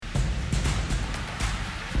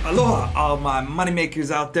Aloha, all my moneymakers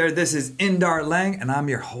out there. This is Indar Lang, and I'm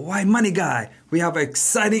your Hawaii Money Guy. We have an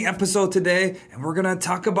exciting episode today, and we're going to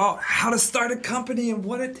talk about how to start a company and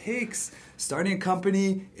what it takes. Starting a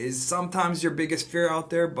company is sometimes your biggest fear out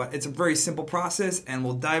there, but it's a very simple process, and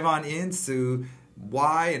we'll dive on into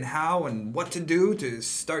why and how and what to do to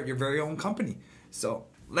start your very own company. So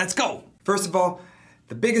let's go. First of all,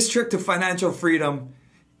 the biggest trick to financial freedom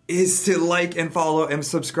is to like and follow and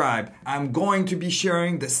subscribe. I'm going to be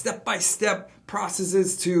sharing the step-by-step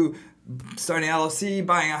processes to starting an LLC,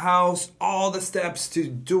 buying a house, all the steps to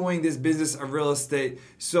doing this business of real estate.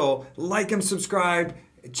 So like and subscribe.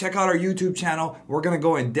 Check out our YouTube channel. We're going to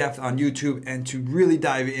go in depth on YouTube and to really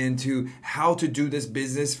dive into how to do this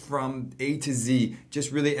business from A to Z.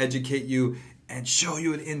 Just really educate you and show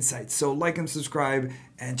you an insight. So like and subscribe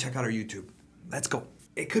and check out our YouTube. Let's go.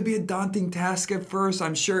 It could be a daunting task at first.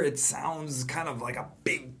 I'm sure it sounds kind of like a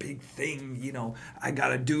big thing. You know, I got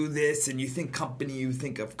to do this. And you think company, you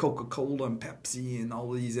think of Coca-Cola and Pepsi and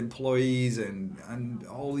all these employees and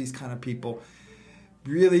all these kind of people.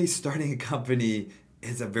 Really, starting a company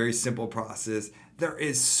is a very simple process. There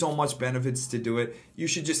is so much benefits to do it. You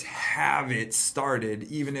should just have it started,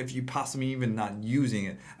 even if you possibly even not using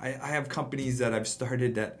it. I have companies that I've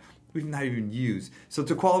started that we've not even used. So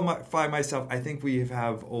to qualify myself, I think we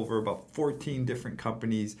have over about 14 different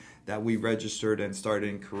companies that we registered and started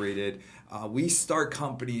and created. We start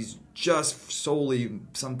companies just solely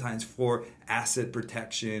sometimes for asset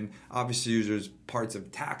protection. Obviously, there's parts of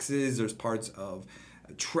taxes, there's parts of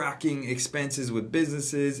tracking expenses with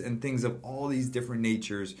businesses and things of all these different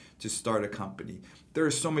natures to start a company. There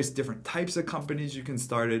are so many different types of companies you can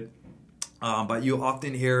start it. But you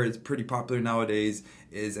often hear, it's pretty popular nowadays,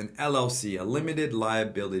 is an LLC, a limited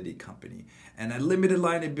liability company. And a limited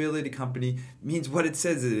liability company means what it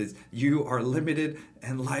says it is. You are limited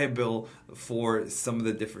and liable for some of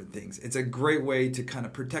the different things. It's a great way to kind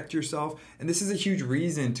of protect yourself. And this is a huge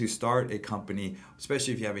reason to start a company,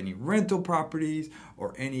 especially if you have any rental properties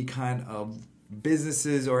or any kind of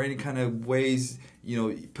businesses or any kind of ways, you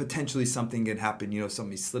know, potentially something can happen. You know,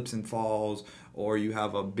 somebody slips and falls, or you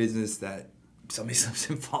have a business that somebody slips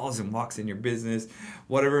and falls and walks in your business,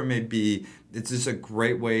 whatever it may be. It's just a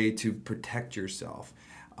great way to protect yourself.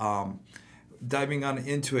 Diving on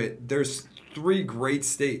into it, there's 3 great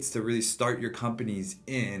states to really start your companies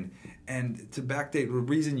in. And to backdate, the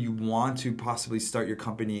reason you want to possibly start your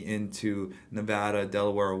company into Nevada,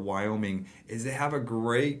 Delaware, or Wyoming is they have a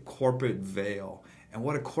great corporate veil. And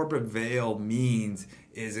what a corporate veil means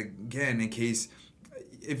is, again, in case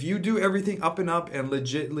if you do everything up and up and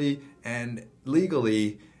legitly and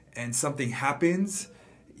legally and something happens,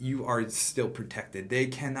 you are still protected. They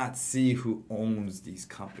cannot see who owns these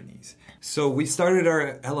companies. So we started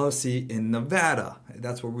our LLC in Nevada.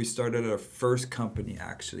 That's where we started our first company,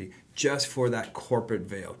 actually, just for that corporate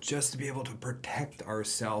veil, just to be able to protect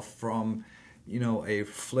ourselves from, you know, a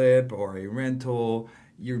flip or a rental.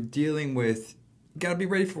 You're dealing with, you gotta be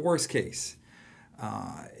ready for worst case.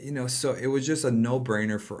 So it was just a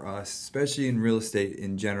no-brainer for us, especially in real estate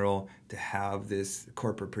in general, to have this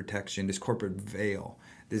corporate protection, this corporate veil,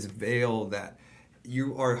 this veil that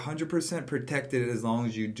you are 100% protected as long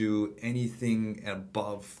as you do anything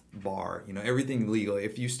above bar, you know, everything legal.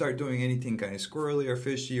 If you start doing anything kind of squirrely or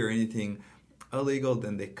fishy or anything illegal,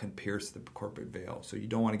 then they can pierce the corporate veil. So you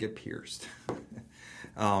don't want to get pierced.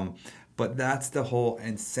 But that's the whole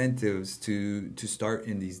incentives to start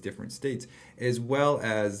in these different states, as well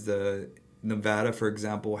as the Nevada, for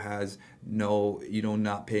example, has you do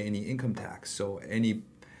not pay any income tax. So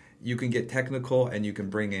you can get technical and you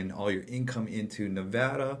can bring in all your income into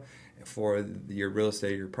Nevada for your real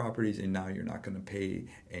estate, your properties, and now you're not going to pay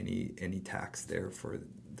any tax there for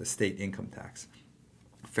the state income tax.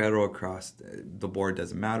 Federal across the board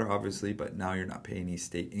doesn't matter, obviously, but now you're not paying any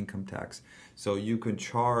state income tax. So you can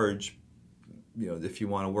charge, you know, if you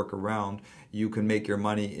want to work around, you can make your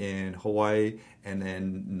money in Hawaii, and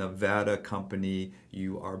then Nevada company,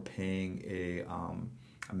 you are paying a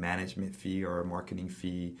management fee or a marketing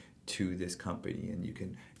fee to this company, and you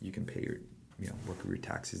can pay your, you know, work your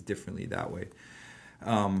taxes differently that way.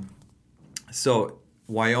 So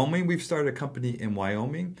Wyoming, we've started a company in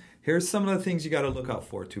Wyoming. Here's some of the things you got to look out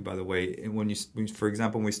for too, by the way. And for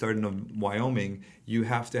example, when we started in Wyoming, you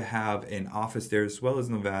have to have an office there, as well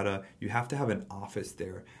as Nevada. You have to have an office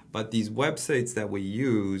there. But these websites that we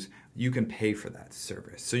use, you can pay for that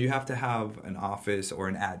service. So you have to have an office or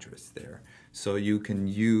an address there. So you can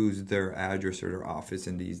use their address or their office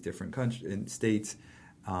in these different states,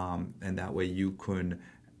 and that way you can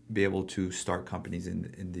be able to start companies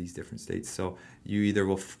in these different states. So you either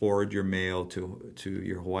will forward your mail to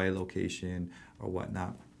your Hawaii location or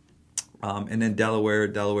whatnot. And then Delaware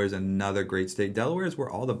is another great state. Delaware is where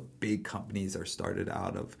all the big companies are started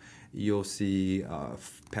out of. You'll see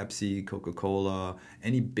Pepsi, Coca-Cola,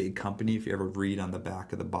 any big company. If you ever read on the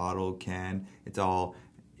back of the bottle can, it's all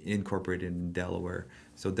incorporated in Delaware.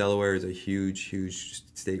 So Delaware is a huge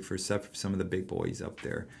state for some of the big boys up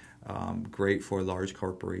there. Great for large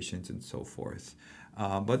corporations and so forth.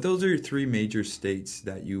 But those are your three major states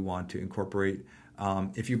that you want to incorporate.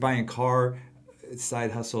 If you're buying a car,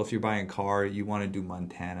 side hustle, if you're buying a car, you want to do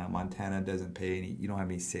Montana. Montana doesn't pay any, you don't have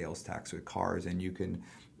any sales tax with cars, and you can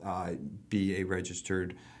be a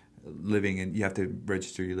registered living in, you have to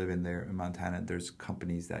register you live in there in Montana. There's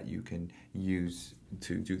companies that you can use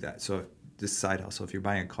to do that. So this side hustle, if you're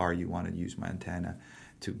buying a car, you want to use Montana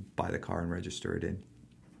to buy the car and register it in.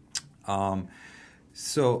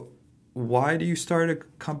 So why do you start a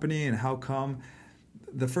company and how come?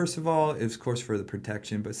 The first of all is, of course, for the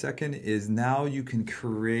protection, but second is now you can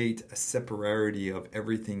create a separarity of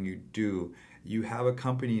everything you do. You have a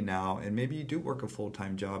company now, and maybe you do work a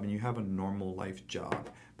full-time job and you have a normal life job,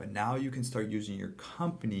 but now you can start using your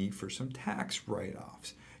company for some tax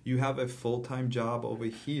write-offs. You have a full-time job over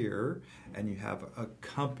here, and you have a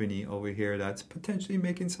company over here that's potentially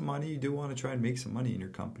making some money. You do want to try and make some money in your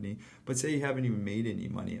company, but say you haven't even made any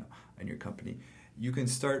money in your company. You can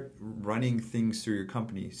start running things through your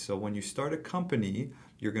company. So when you start a company,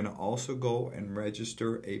 you're going to also go and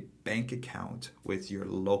register a bank account with your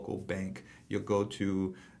local bank. You'll go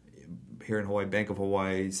to, here in Hawaii, Bank of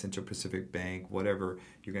Hawaii, Central Pacific Bank, whatever.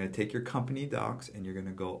 You're going to take your company docs and you're going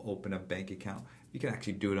to go open a bank account. You can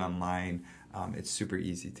actually do it online. It's super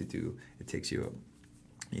easy to do. It takes you,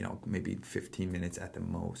 maybe 15 minutes at the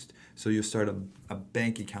most. So you'll start a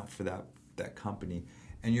bank account for that company.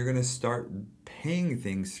 And you're going to start paying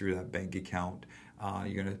things through that bank account.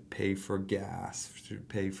 You're going to pay for gas,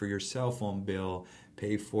 pay for your cell phone bill,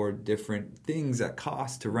 pay for different things that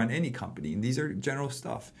cost to run any company. And these are general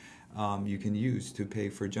stuff you can use to pay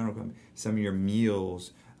for general company. Some of your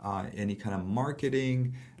meals, any kind of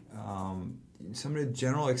marketing, some of the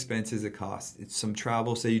general expenses it costs. It's some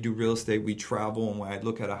travel. Say you do real estate, we travel, and when I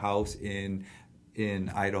look at a house in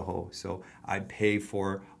Idaho. So I pay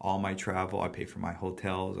for all my travel, I pay for my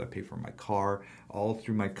hotels, I pay for my car, all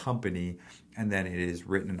through my company, and then it is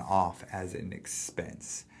written off as an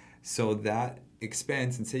expense. So that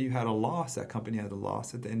expense, and say you had a loss, that company had a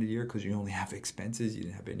loss at the end of the year because you only have expenses, you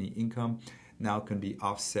didn't have any income, now it can be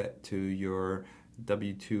offset to your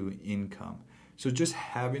W-2 income. So just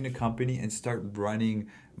having a company and start running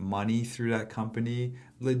money through that company,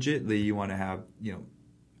 legitly you want to have,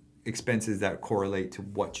 expenses that correlate to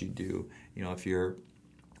what you do. If you're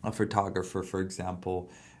a photographer, for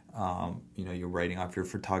example, you're writing off your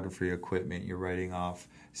photography equipment, you're writing off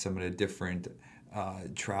some of the different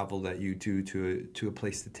travel that you do to a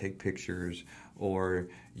place to take pictures, or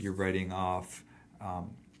you're writing off a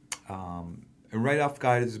write-off,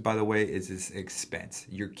 guys, by the way, is this expense.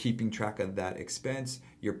 You're keeping track of that expense.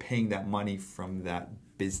 You're paying that money from that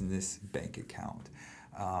business bank account.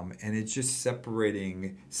 And it's just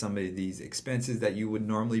separating some of these expenses that you would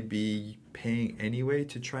normally be paying anyway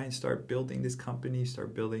to try and start building this company,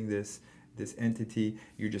 start building this entity.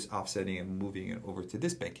 You're just offsetting and moving it over to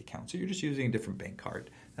this bank account. So you're just using a different bank card.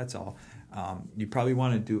 That's all. You probably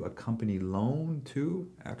want to do a company loan too.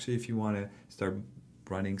 Actually, if you want to start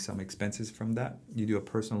running some expenses from that, you do a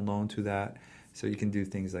personal loan to that. So you can do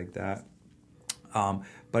things like that.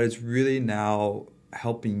 But it's really now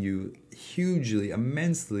helping you hugely,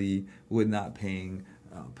 immensely with not paying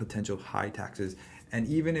potential high taxes. And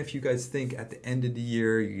even if you guys think at the end of the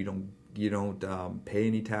year you don't pay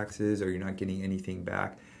any taxes, or you're not getting anything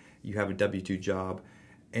back, you have a W-2 job,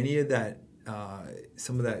 any of that,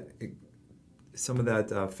 some of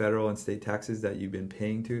that federal and state taxes that you've been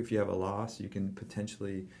paying to, if you have a loss, you can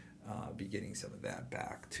potentially be getting some of that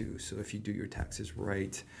back too. So if you do your taxes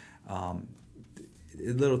right,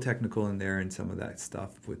 a little technical in there and some of that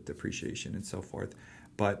stuff with depreciation and so forth.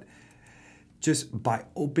 But just by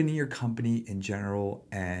opening your company in general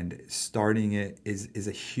and starting it is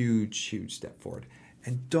a huge step forward.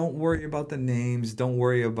 And don't worry about the names. Don't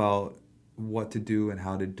worry about what to do and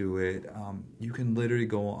how to do it. You can literally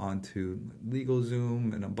go on to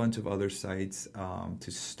LegalZoom and a bunch of other sites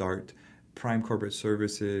to start Prime Corporate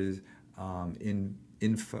Services,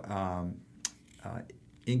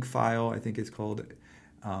 Inkfile, I think it's called.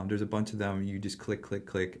 There's a bunch of them. You just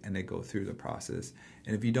click, and they go through the process.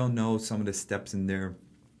 And if you don't know some of the steps in there,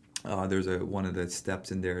 there's one of the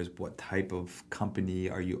steps in there is what type of company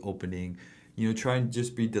are you opening. Try and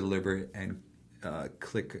just be deliberate and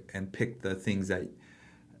click and pick the things that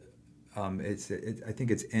I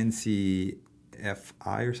think it's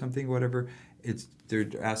FI or something, whatever. They're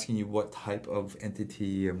asking you what type of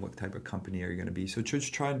entity and what type of company are you going to be. So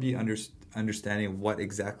just try and be understanding what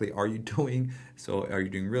exactly are you doing. So are you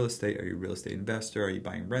doing real estate? Are you a real estate investor? Are you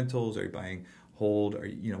buying rentals? Are you buying hold? Are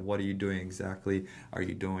you, what are you doing exactly? Are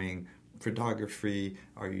you doing photography?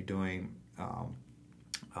 Are you doing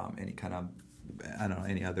any kind of, I don't know,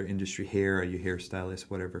 any other industry, hair? Are you hairstylist?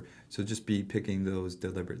 Whatever. So just be picking those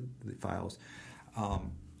deliberate files.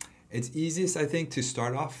 It's easiest, I think, to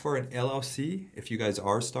start off for an LLC. If you guys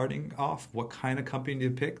are starting off, what kind of company to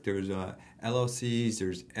pick? There's LLCs,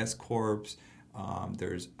 there's S corps,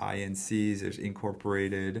 there's INCs, there's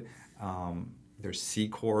incorporated, there's C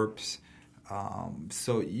corps.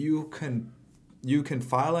 So you can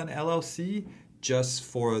file an LLC just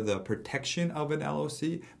for the protection of an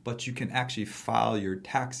LLC, but you can actually file your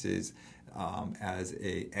taxes as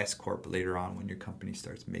a S corp later on when your company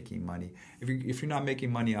starts making money. If you're not making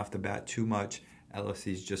money off the bat too much,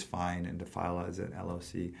 LLC is just fine, and to file as an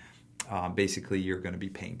LLC, basically you're going to be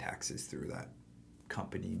paying taxes through that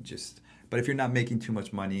company. But if you're not making too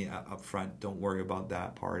much money up front, don't worry about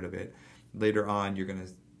that part of it. Later on, you're going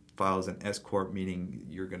to file as an S corp, meaning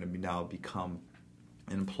you're going to now become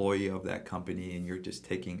an employee of that company, and you're just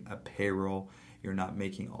taking a payroll. You're not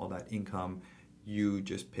making all that income. You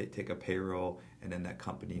just take a payroll, and then that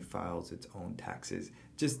company files its own taxes.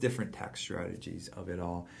 Just different tax strategies of it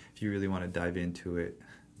all. If you really want to dive into it,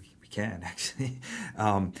 we can actually.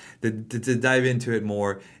 To dive into it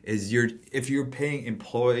more is if you're paying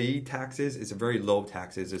employee taxes, it's a very low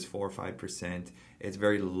taxes. It's 4 or 5%. It's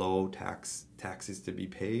very low taxes to be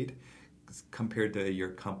paid compared to your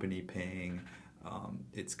company paying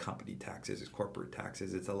its company taxes, its corporate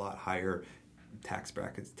taxes. It's a lot higher. Tax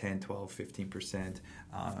brackets 10, 12, 15%,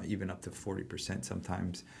 even up to 40%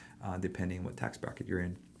 sometimes, depending on what tax bracket you're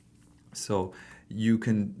in. So you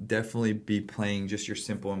can definitely be paying just your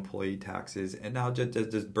simple employee taxes, and now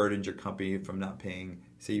just burdens your company from not paying.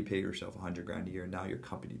 Say you pay yourself $100,000 a year. Now your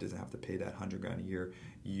company doesn't have to pay that $100,000 a year.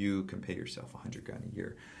 You can pay yourself $100,000 a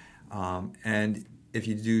year, and if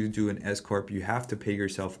you do an S corp, you have to pay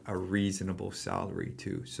yourself a reasonable salary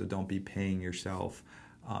too. So don't be paying yourself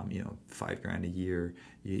 $5,000 a year.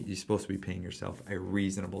 You're supposed to be paying yourself a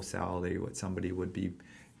reasonable salary, what somebody would be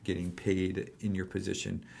getting paid in your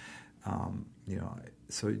position.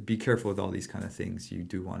 So be careful with all these kind of things. You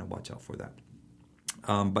do want to watch out for that.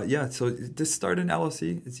 But yeah, so just start an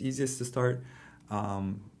LLC. It's easiest to start.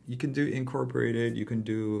 You can do incorporated, you can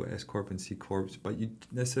do S corp and C corps, but you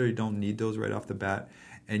necessarily don't need those right off the bat.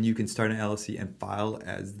 And you can start an LLC and file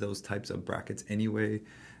as those types of brackets anyway,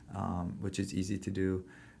 which is easy to do,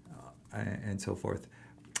 and so forth.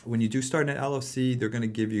 When you do start an LLC, they're going to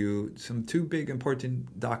give you two big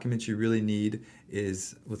important documents you really need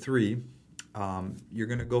three. You're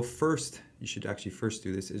going to go first. You should actually first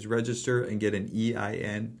do this, is register and get an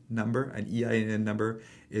EIN number. An EIN number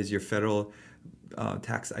is your federal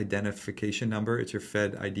tax identification number. It's your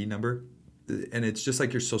Fed ID number. And it's just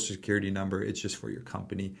like your social security number. It's just for your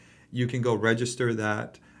company. You can go register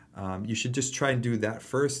that. You should just try and do that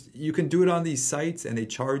first. You can do it on these sites, and they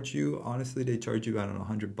charge you. Honestly, they charge you, I don't know,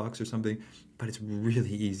 $100 or something. But it's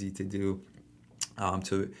really easy to do.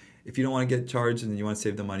 So if you don't want to get charged and you want to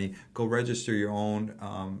save the money, go register your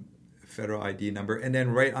own federal ID number. And then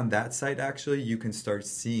right on that site, actually, you can start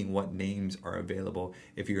seeing what names are available.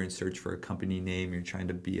 If you're in search for a company name, you're trying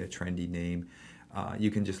to be a trendy name,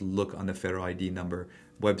 you can just look on the federal ID number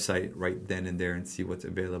website right then and there and see what's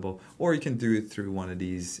available. Or you can do it through one of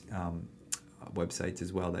these websites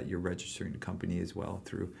as well that you're registering the company as well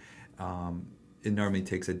through. It normally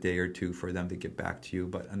takes a day or two for them to get back to you,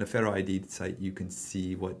 but on the federal ID site, you can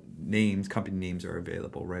see what company names are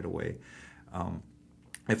available right away.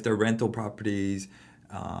 If they're rental properties,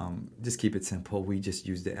 just keep it simple. We just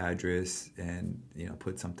use the address and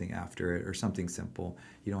put something after it or something simple.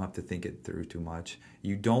 You don't have to think it through too much.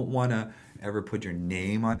 You don't want to ever put your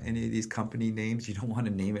name on any of these company names. You don't want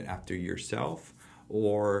to name it after yourself,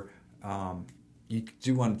 or you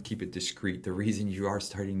do want to keep it discreet. The reason you are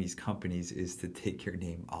starting these companies is to take your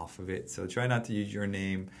name off of it. So try not to use your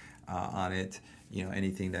name on it.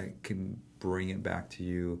 Anything that can bring it back to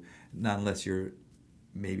you, not unless you're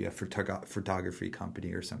maybe a photography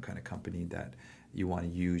company or some kind of company that you want to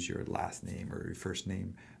use your last name or your first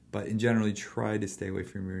name. But in general, try to stay away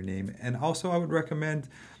from your name. And also I would recommend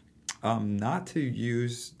not to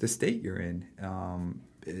use the state you're in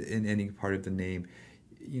any part of the name.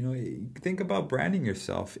 Think about branding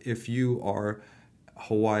yourself. If you are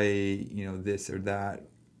Hawaii, this or that,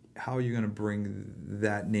 how are you going to bring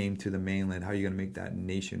that name to the mainland? How are you going to make that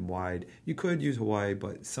nationwide? You could use Hawaii,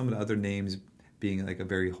 but some of the other names being like a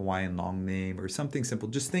very Hawaiian long name or something simple.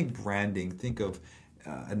 Just think branding. Think of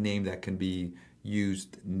a name that can be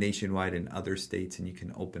used nationwide in other states, and you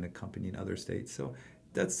can open a company in other states. So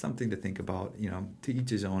that's something to think about. To each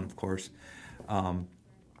his own, of course.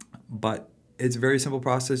 But it's a very simple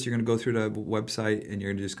process. You're going to go through the website, and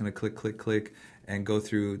you're just going to click, and go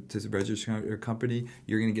through to register your company.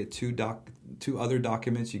 You're going to get two other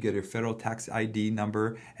documents. You get your federal tax ID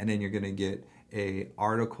number, and then you're going to get a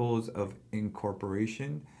articles of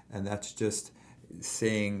incorporation, and that's just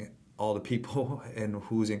saying all the people and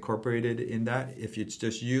who's incorporated in that. If it's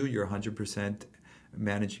just you, you're 100%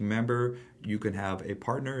 managing member. You can have a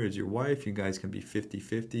partner as your wife. You guys can be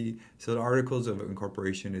 50-50. So the articles of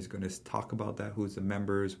incorporation is going to talk about that, who's the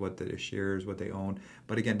members, what the shares, what they own.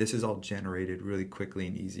 But again, this is all generated really quickly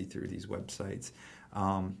and easy through these websites.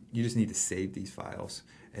 You just need to save these files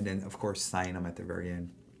and then, of course, sign them at the very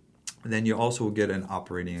end. And then you also will get an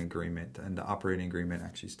operating agreement, and the operating agreement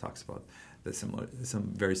actually talks about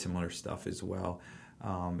some very similar stuff as well.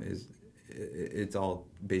 It's all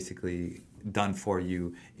basically done for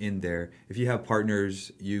you in there. If you have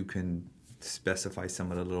partners, you can specify some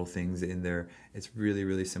of the little things in there. It's really,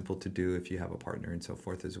 really simple to do if you have a partner and so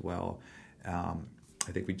forth as well.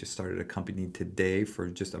 I think we just started a company today for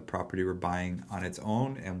just a property we're buying on its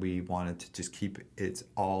own, and we wanted to just keep it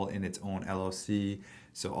all in its own LLC.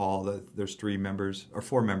 So there's 4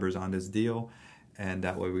 members on this deal, and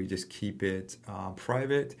that way we just keep it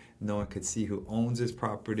private. No one could see who owns this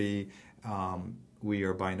property. We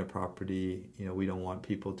are buying the property. We don't want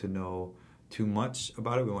people to know too much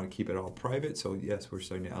about it. We want to keep it all private. So yes, we're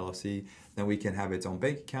starting an LLC. Then we can have its own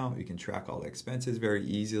bank account. You can track all the expenses very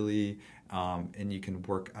easily, and you can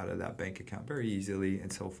work out of that bank account very easily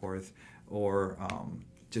and so forth, or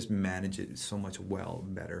just manage it so much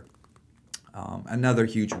better. Another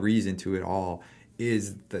huge reason to it all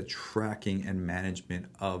is the tracking and management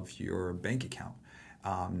of your bank account.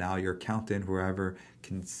 Now your accountant, whoever,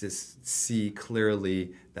 can just see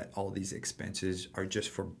clearly that all these expenses are just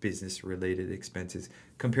for business-related expenses,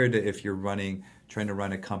 compared to if you're trying to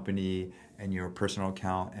run a company and your personal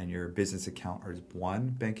account and your business account are one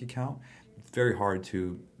bank account. It's very hard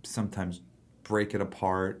to sometimes break it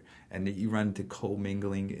apart, and you run into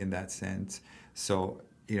commingling in that sense. So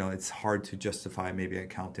it's hard to justify maybe an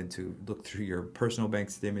accountant to look through your personal bank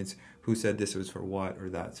statements, who said this was for what or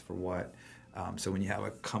that's for what. So when you have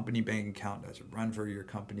a company bank account that's run for your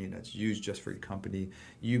company and that's used just for your company,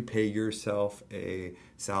 you pay yourself a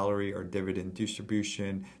salary or dividend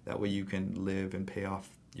distribution. That way you can live and pay off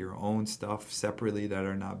your own stuff separately that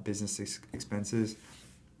are not business expenses.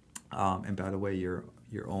 And by the way, your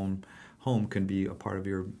own home can be a part of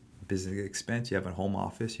your business expense. You have a home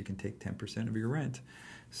office, you can take 10% of your rent.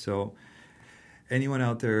 So anyone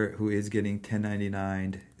out there who is getting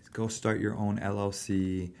 1099, go start your own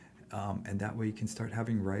LLC. And that way you can start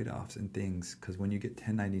having write-offs and things, because when you get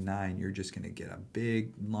 1099, you're just going to get a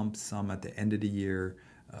big lump sum at the end of the year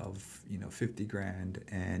of $50,000,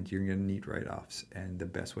 and you're going to need write-offs. And the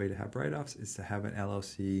best way to have write-offs is to have an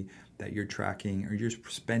LLC that you're tracking or you're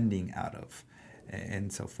spending out of, and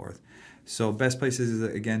so forth. So best places is,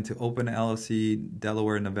 again, to open an LLC: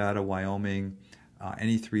 Delaware, Nevada, Wyoming.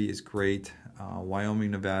 Any 3 is great.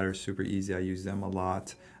 Wyoming, Nevada are super easy. I use them a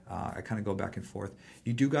lot. I kind of go back and forth.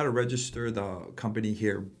 You do got to register the company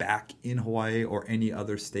here back in Hawaii or any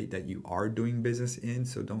other state that you are doing business in.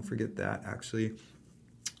 So don't forget that, actually.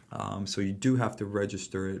 So you do have to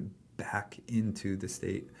register it back into the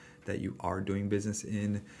state that you are doing business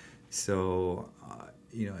in. So,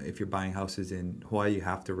 if you're buying houses in Hawaii, you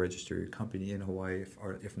have to register your company in Hawaii.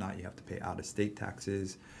 If not, you have to pay out-of-state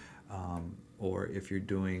taxes. Or if you're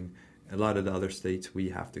doing a lot of the other states, we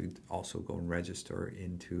have to also go and register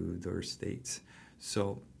into their states.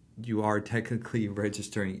 So you are technically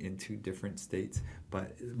registering in 2 different states,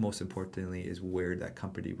 but most importantly is where that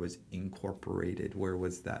company was incorporated. Where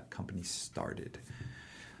was that company started?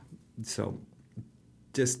 So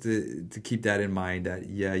just to keep that in mind, that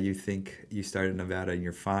you think you started in Nevada and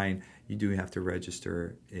you're fine, you do have to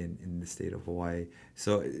register in the state of Hawaii.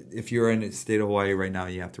 So if you're in the state of Hawaii right now,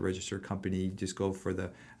 you have to register a company. Just go for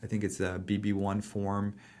I think it's a BB1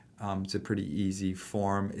 form. It's a pretty easy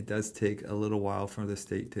form. It does take a little while for the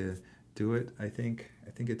state to do it, I think.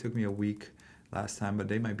 I think it took me a week last time, but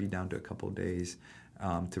they might be down to a couple of days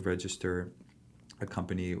to register a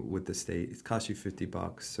company with the state. It costs you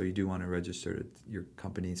 $50, so you do want to register your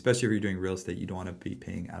company, especially if you're doing real estate. You don't want to be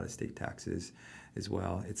paying out-of-state taxes as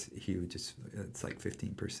well. It's huge. It's like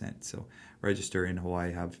 15%. So register in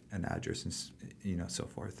Hawaii, have an address, and so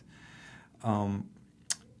forth.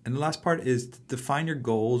 And the last part is to define your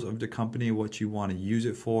goals of the company, what you want to use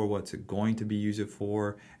it for, what's it going to be used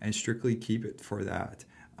for, and strictly keep it for that.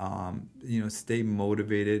 Stay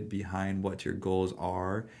motivated behind what your goals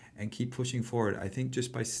are and keep pushing forward. I think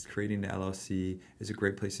just by creating the LLC is a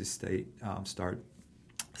great place to start.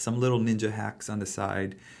 Some little ninja hacks on the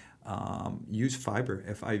side. Use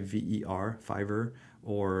Fiverr, Fiver, Fiverr,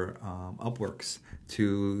 or Upworks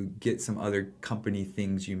to get some other company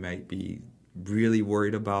things you might be really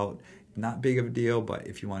worried about. Not big of a deal, but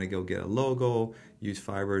if you want to go get a logo, use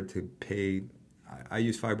Fiverr to pay. I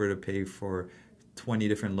use Fiverr to pay for 20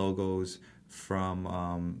 different logos from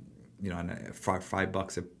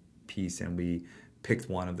 $5 a piece, and we picked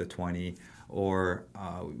one of the 20. Or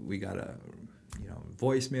we got a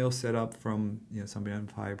voicemail set up from somebody on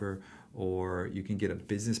Fiverr, or you can get a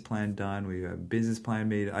business plan done. We have a business plan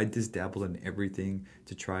made. I just dabbled in everything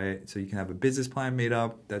to try it. So you can have a business plan made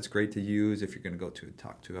up. That's great to use if you're going to go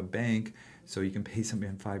talk to a bank. So you can pay somebody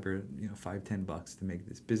on Fiverr, $5-10 to make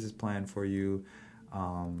this business plan for you.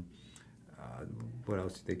 What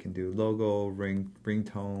else they can do? Logo,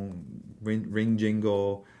 ringtone, ring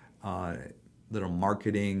jingle, little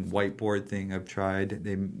marketing whiteboard thing I've tried.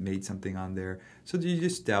 They made something on there. So you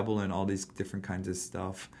just dabble in all these different kinds of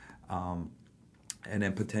stuff. And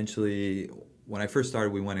then potentially, when I first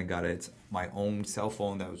started, we went and got my own cell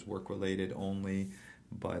phone that was work-related only,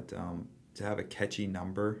 but to have a catchy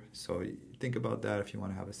number. So think about that if you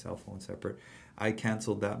want to have a cell phone separate. I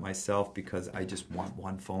canceled that myself because I just want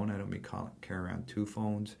one phone. I don't be carrying around two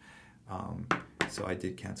phones. So I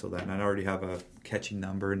did cancel that. And I already have a catchy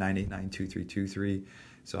number, 989-2323.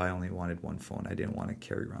 So I only wanted one phone. I didn't want to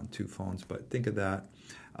carry around two phones. But think of that.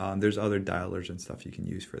 There's other dialers and stuff you can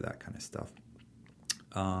use for that kind of stuff.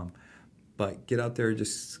 But get out there,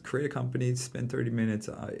 just create a company, spend 30 minutes.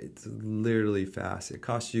 It's literally fast. It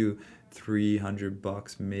costs you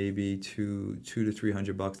 $300, maybe $200 to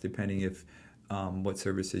 $300, depending if what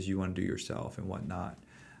services you want to do yourself and whatnot.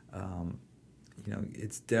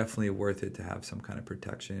 It's definitely worth it to have some kind of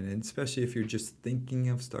protection, and especially if you're just thinking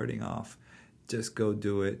of starting off, just go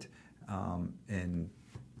do it and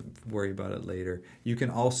worry about it later. You can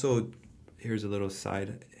also, here's a little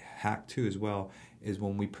side hack too as well, is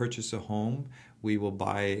when we purchase a home, we will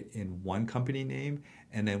buy it in one company name,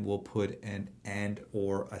 and then we'll put an and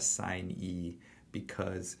or assignee,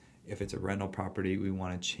 because if it's a rental property, we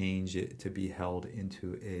want to change it to be held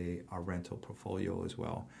into a rental portfolio as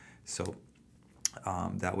well. So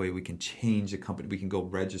that way we can change the company. We can go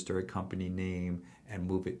register a company name and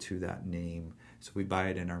move it to that name. So we buy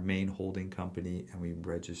it in our main holding company, and we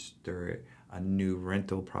register a new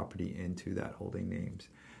rental property into that holding names.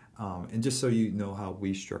 And just so you know how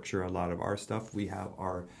we structure a lot of our stuff, we have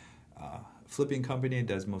our flipping company and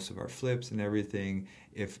does most of our flips and everything.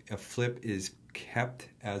 If a flip is kept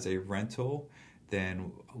as a rental,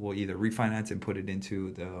 then we'll either refinance and put it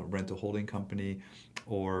into the rental holding company,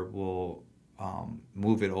 or we'll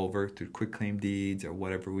move it over through quitclaim deeds or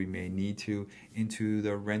whatever we may need to into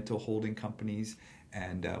the rental holding companies.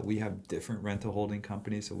 And we have different rental holding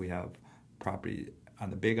companies. So we have property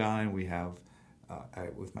on the Big Island. We have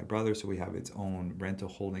with my brother, so we have its own rental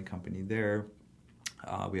holding company there.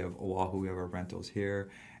 We have Oahu, we have our rentals here.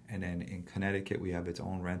 And then in Connecticut, we have its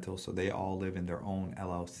own rental. So they all live in their own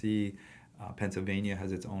LLC. Pennsylvania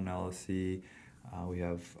has its own LLC. We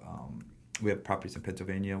have properties in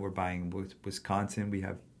Pennsylvania. We're buying Wisconsin. We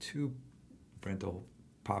have two rental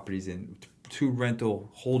properties in two rental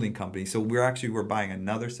holding companies. So we're buying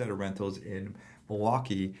another set of rentals in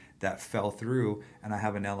Milwaukee that fell through, and I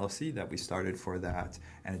have an LLC that we started for that,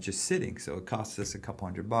 and it's just sitting. So it costs us a couple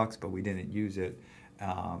 $100, but we didn't use it.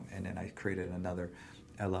 And then I created another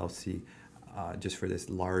LLC just for this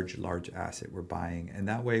large asset we're buying. And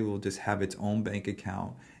that way we'll just have its own bank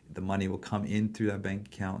account. The money will come in through that bank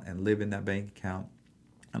account and live in that bank account,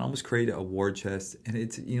 and almost create a war chest. And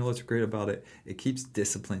it's, what's great about it, it keeps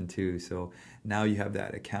discipline too. So now you have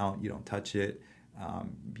that account, you don't touch it,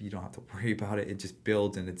 you don't have to worry about it. It just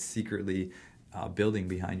builds, and it's secretly building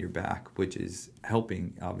behind your back, which is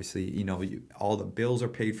helping. Obviously, all the bills are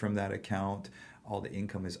paid from that account. All the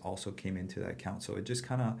income is also came into that account. So it just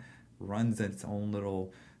kind of runs its own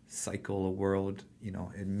little cycle of world.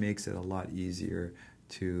 It makes it a lot easier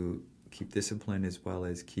to keep discipline, as well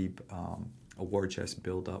as keep a war chest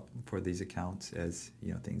build up for these accounts as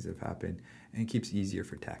things have happened, and it keeps easier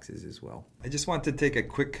for taxes as well. I just want to take a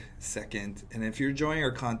quick second, and if you're enjoying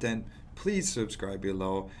our content, please subscribe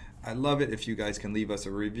below. I love it if you guys can leave us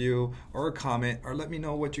a review or a comment, or let me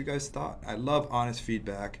know what you guys thought. I love honest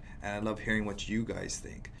feedback, and I love hearing what you guys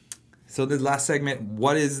think. So the last segment,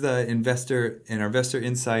 what is the investor in our investor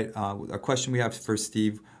insight? A question we have for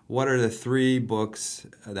Steve: what are the 3 books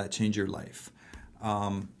that change your life?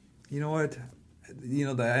 You know what?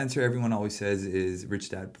 The answer everyone always says is Rich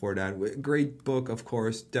Dad, Poor Dad. Great book, of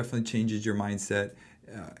course, definitely changes your mindset.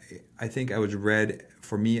 I think I was read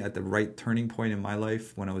for me at the right turning point in my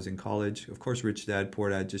life when I was in college. Of course, Rich Dad, Poor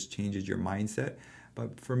Dad just changes your mindset.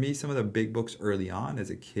 But for me, some of the big books early on as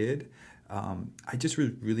a kid, I just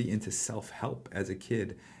was really into self-help as a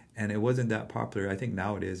kid. And it wasn't that popular. I think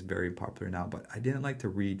now it is very popular now. But I didn't like to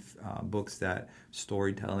read books that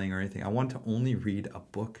storytelling or anything. I wanted to only read a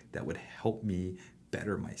book that would help me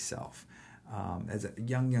better myself. As a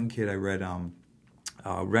young kid, I read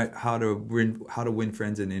How to Win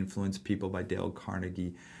Friends and Influence People by Dale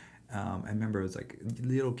Carnegie. I remember I was like a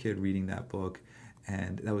little kid reading that book.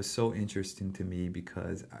 And that was so interesting to me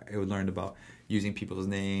because I learned about using people's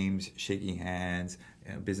names, shaking hands,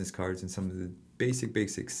 business cards, and some of the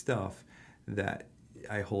basic stuff that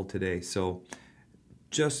I hold today. So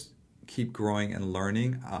just keep growing and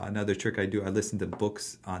learning. Another trick I do, I listen to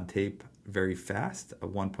books on tape very fast,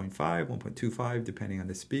 1.5, 1.25, depending on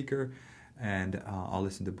the speaker. And I'll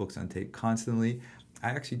listen to books on tape constantly. I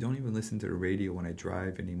actually don't even listen to the radio when I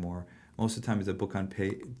drive anymore. Most of the time it's a book on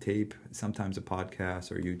tape, sometimes a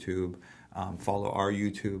podcast or YouTube. Follow our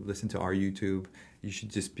YouTube, listen to our YouTube. You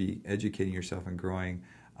should just be educating yourself and growing.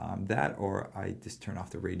 That, or I just turn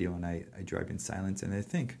off the radio and I drive in silence and I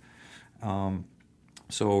think.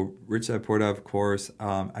 So Rich Dad Poor Dad, of course.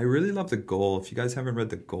 I really love The Goal. If you guys haven't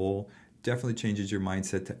read The Goal, definitely changes your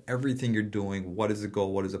mindset to everything you're doing. What is the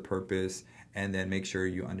goal? What is the purpose? And then make sure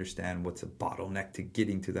you understand what's a bottleneck to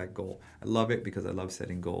getting to that goal. I love it because I love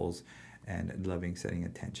setting goals and loving setting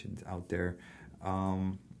intentions out there.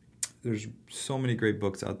 There's so many great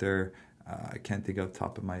books out there. I can't think off the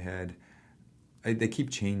top of my head. They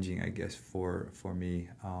keep changing, I guess, for me.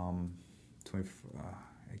 I can't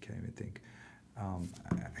even think.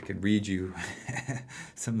 I could read you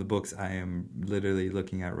some of the books I am literally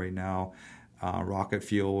looking at right now. Rocket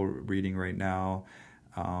Fuel, reading right now.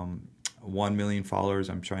 1 Million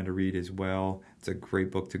Followers, I'm trying to read as well. It's a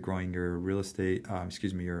great book to growing your your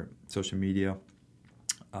social media.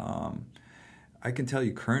 I can tell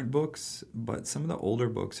you current books, but some of the older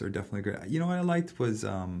books are definitely great. You know what I liked was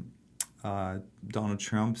Donald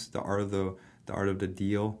Trump's The Art of the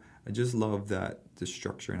Deal. I just love the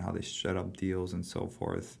structure and how they set up deals and so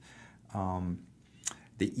forth.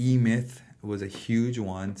 The E-Myth was a huge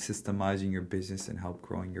one, systemizing your business and help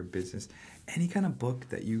growing your business. Any kind of book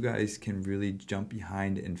that you guys can really jump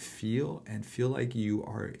behind and feel like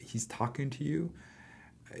he's talking to you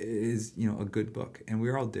is, a good book. And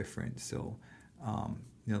we're all different. So,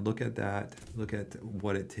 look at that. Look at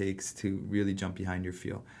what it takes to really jump behind your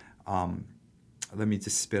feel. Let me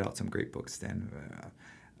just spit out some great books then.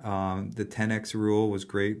 The 10X Rule was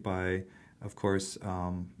great by, of course,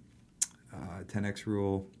 10X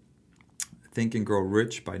Rule. Think and Grow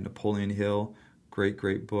Rich by Napoleon Hill.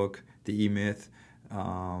 Great book. The E-Myth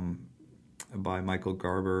by Michael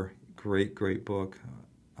Garber. Great book.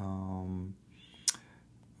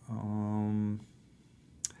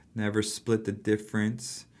 Never Split the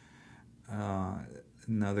Difference.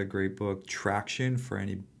 Another great book. Traction for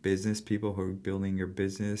any business people who are building your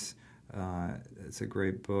business. It's a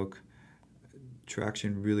great book.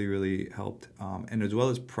 Traction really helped. And as well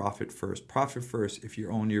as Profit First. Profit First, if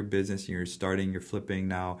you own your business and you're starting, you're flipping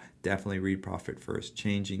now, definitely read Profit First.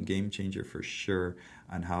 Game changer for sure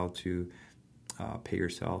on how to pay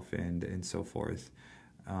yourself and so forth.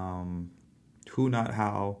 Who Not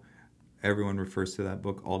How. Everyone refers to that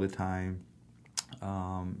book all the time.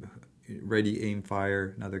 Ready, Aim,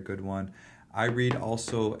 Fire, another good one. I read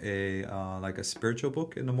also a spiritual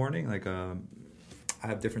book in the morning. I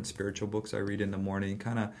have different spiritual books I read in the morning,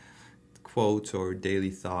 kind of quotes or daily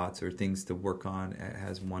thoughts or things to work on. It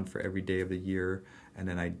has one for every day of the year, and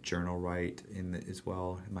then I journal write as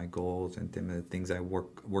well my goals and the things I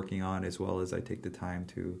working on, as well as I take the time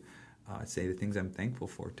to say the things I'm thankful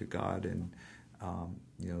for to God and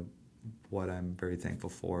what I'm very thankful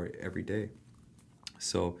for every day.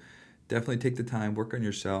 So definitely take the time, work on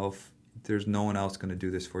yourself. There's no one else going to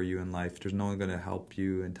do this for you in life. There's no one going to help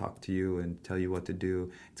you and talk to you and tell you what to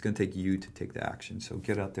do. It's going to take you to take the action. So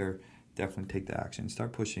get out there, definitely take the action.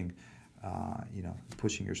 Start pushing,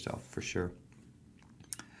 pushing yourself for sure.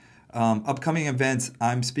 Upcoming events.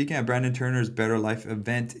 I'm speaking at Brandon Turner's Better Life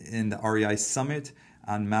event in the REI Summit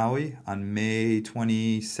on Maui on May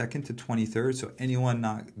 22nd to 23rd. So anyone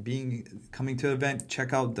coming to the event,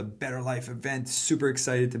 check out the Better Life event. Super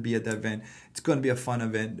excited to be at the event. It's going to be a fun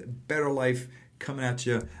event. Better Life coming at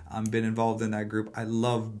you. I've been involved in that group. I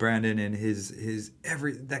love Brandon and his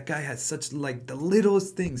that guy has such, like, the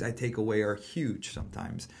littlest things I take away are huge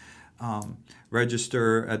sometimes.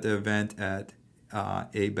 Register at the event at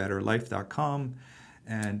abetterlife.com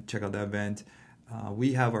and check out that event.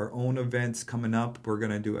 We have our own events coming up. We're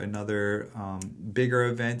going to do another bigger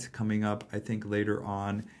event coming up, I think, later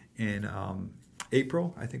on in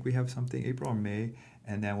April. I think we have something, April or May.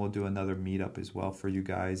 And then we'll do another meetup as well for you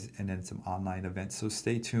guys, and then some online events. So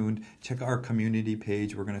stay tuned. Check out our community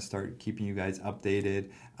page. We're going to start keeping you guys updated.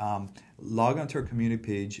 Log onto our community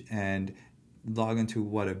page and log into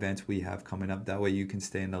what events we have coming up. That way you can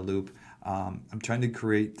stay in the loop. I'm trying to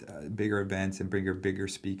create bigger events and bigger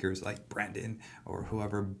speakers like Brandon or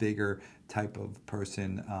whoever, bigger type of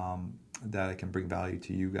person that I can bring value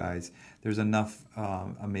to you guys. There's enough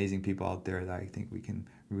amazing people out there that I think we can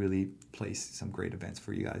really place some great events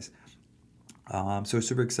for you guys. So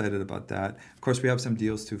super excited about that. Of course, we have some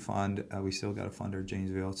deals to fund. We still got to fund our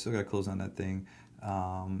Janesville. Still got to close on that thing.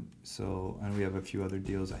 And we have a few other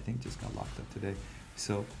deals I think just got locked up today.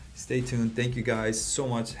 So stay tuned. Thank you guys so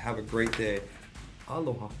much. Have a great day.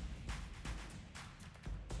 Aloha.